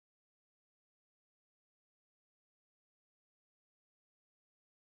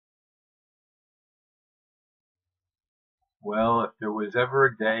Well, if there was ever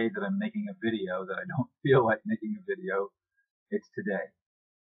a day that I'm making a video that I don't feel like making a video, it's today.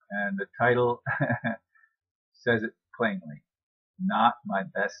 And the title says it plainly. Not my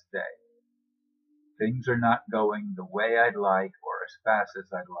best day. Things are not going the way I'd like or as fast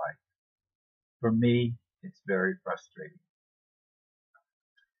as I'd like. For me, it's very frustrating.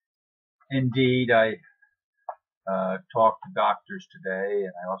 Indeed, I talked to doctors today,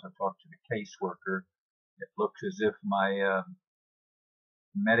 and I also talked to the caseworker. It looks as if my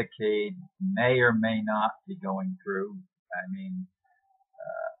Medicaid may or may not be going through. I mean,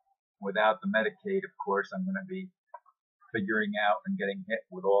 without the Medicaid, of course, I'm going to be figuring out and getting hit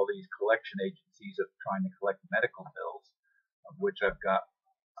with all these collection agencies of trying to collect medical bills, of which I've got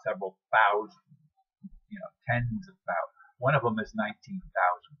several thousand, tens of thousands. One of them is 19,000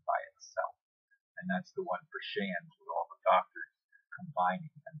 by itself, and that's the one for Shands with all the doctors combining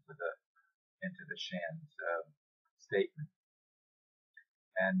into the Shands statement.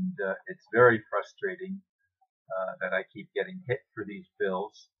 And it's very frustrating that I keep getting hit for these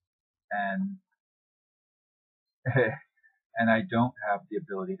bills, and and I don't have the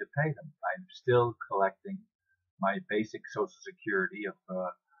ability to pay them. I'm still collecting my basic Social Security of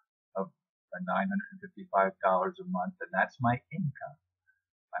 $955 a month, and that's my income.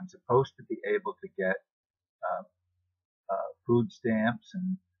 I'm supposed to be able to get food stamps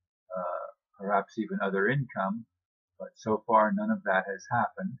and perhaps even other income, but so far none of that has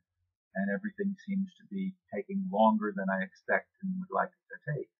happened, and everything seems to be taking longer than I expect and would like it to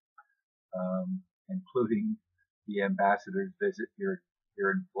take, including the ambassador's visit here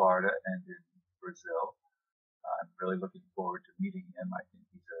in Florida and in Brazil. I'm really looking forward to meeting him. I think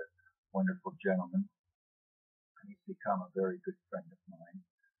he's a wonderful gentleman, and he's become a very good friend of mine,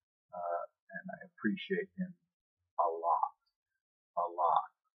 and I appreciate him a lot, a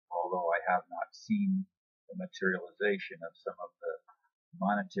lot. Although I have not seen the materialization of some of the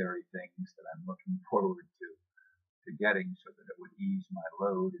monetary things that I'm looking forward to getting, so that it would ease my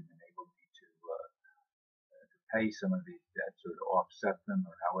load and enable me to pay some of these debts or to offset them,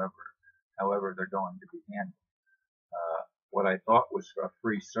 or however they're going to be handled. What I thought was a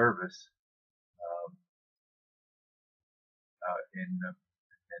free service in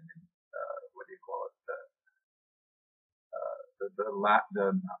what do you call it,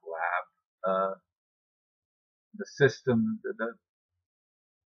 the system, the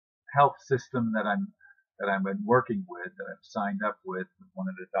health system that I've been working with, that I've signed up with one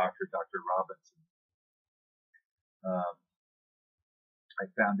of the doctors, Dr. Robinson. I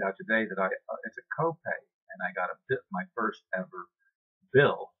found out today that it's a copay, and I got my first ever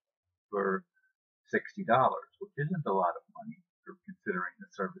bill for $60, which isn't a lot of money for considering the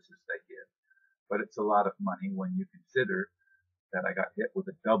services they give, but it's a lot of money when you consider that I got hit with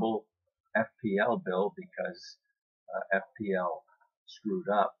a double FPL bill because FPL screwed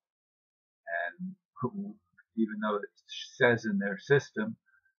up, and even though it says in their system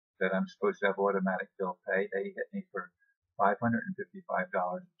that I'm supposed to have automatic bill pay, they hit me for $555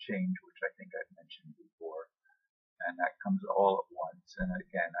 change, which I think I've mentioned before, and that comes all at once. And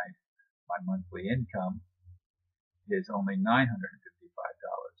again, my monthly income is only $955,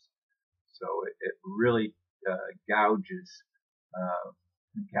 so it really gouges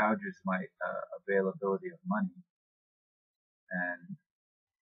my availability of money. And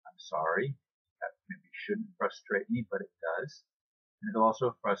I'm sorry, that maybe shouldn't frustrate me, but it does. And it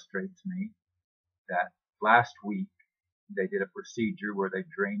also frustrates me that last week they did a procedure where they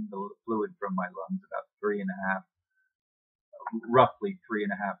drained the fluid from my lungs, about roughly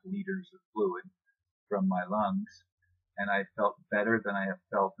 3.5 liters of fluid from my lungs, and I felt better than I have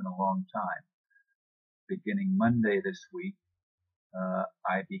felt in a long time. Beginning Monday this week,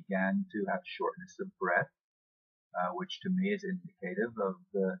 I began to have shortness of breath, which to me is indicative of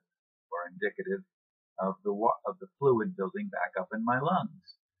the fluid building back up in my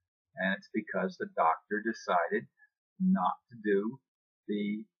lungs. And it's because the doctor decided not to do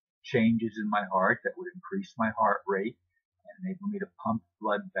the changes in my heart that would increase my heart rate and enable me to pump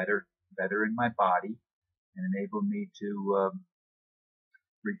blood better in my body, and enable me to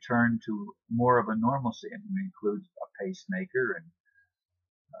return to more of a normalcy. And it includes a pacemaker and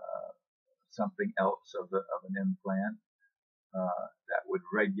something else of an implant that would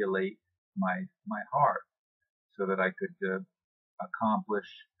regulate my heart, so that I could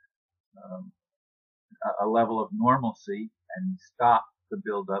accomplish a level of normalcy and stop the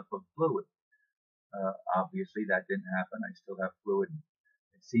buildup of fluid. Obviously, that didn't happen. I still have fluid.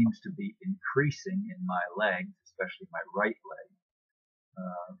 It seems to be increasing in my legs, especially my right leg,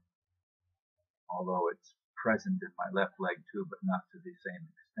 although it's present in my left leg too, but not to the same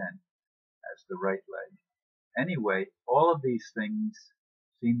extent as the right leg. Anyway, all of these things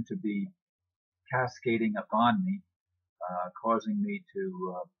seem to be cascading upon me, causing me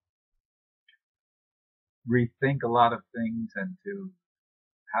to rethink a lot of things and to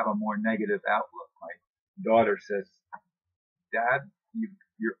have a more negative outlook. My daughter says, Dad,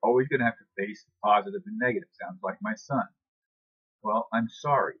 you're always going to have to face positive and negative. Sounds like my son. Well, I'm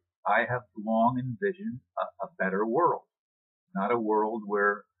sorry. I have long envisioned a better world, not a world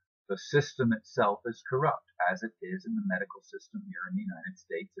where the system itself is corrupt, as it is in the medical system here in the United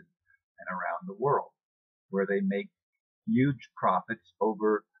States and around the world, where they make huge profits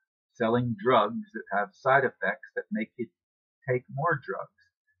over selling drugs that have side effects that make you take more drugs.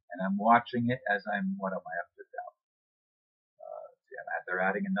 And I'm watching it as what am I up to now? They're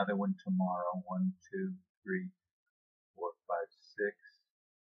adding another one tomorrow. 1, 2, 3, 4, 5, 6,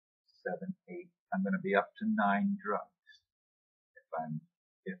 7, 8. I'm going to be up to 9 drugs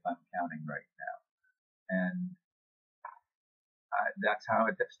if I'm counting right now. And that's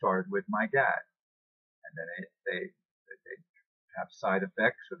how it started with my dad. And then they have side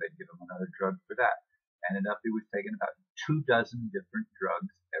effects, so they'd give him another drug for that. Ended up he was taking about 24 different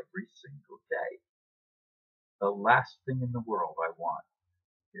drugs every single day. The last thing in the world I want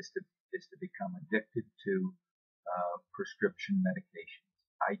is to become addicted to prescription medications.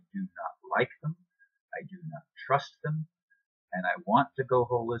 I do not like them. I do not trust them. And I want to go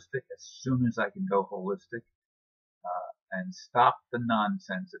holistic as soon as I can go holistic and stop the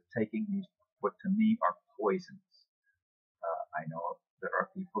nonsense of taking these, what to me are poisons. I know there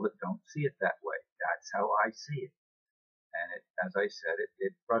are people that don't see it that way. That's how I see it. And as I said,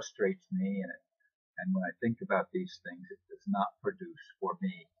 it frustrates me. And when I think about these things, it does not produce for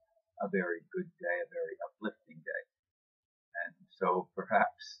me a very good day, a very uplifting day. And so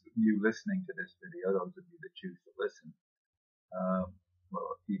perhaps you listening to this video, those of you that choose to listen,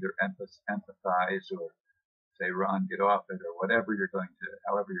 will either empathize or say, Ron, get off it, or however you're going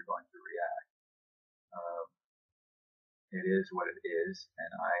to react. It is what it is,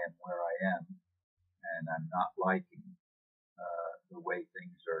 and I am where I am, and I'm not liking the way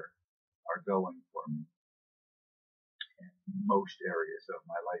things are going for me in most areas of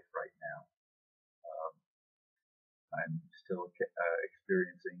my life right now. I'm still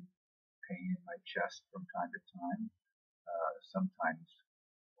experiencing pain in my chest from time to time, sometimes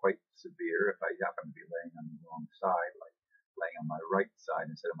quite severe. If I happen to be laying on the wrong side, like laying on my right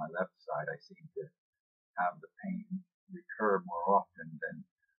side instead of my left side, I seem to have the pain recur more often than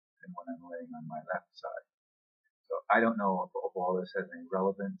when I'm laying on my left side. So I don't know if all this has any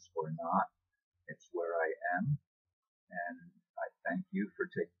relevance or not. It's where I am, and I thank you for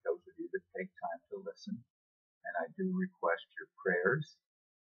those of you that take time to listen. And I do request your prayers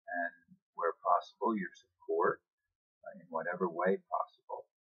and, where possible, your support in whatever way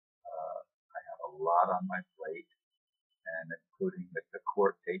possible. I have a lot on my plate, and including that the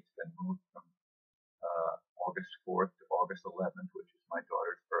court date's been moved from August 4th to August 11th, which is my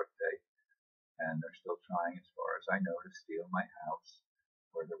daughter's birthday, and they're still trying, as far as I know, to steal my house,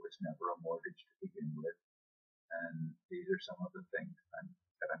 where there was never a mortgage to begin with. And these are some of the things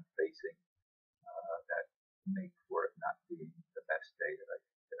that I'm facing that make for it not being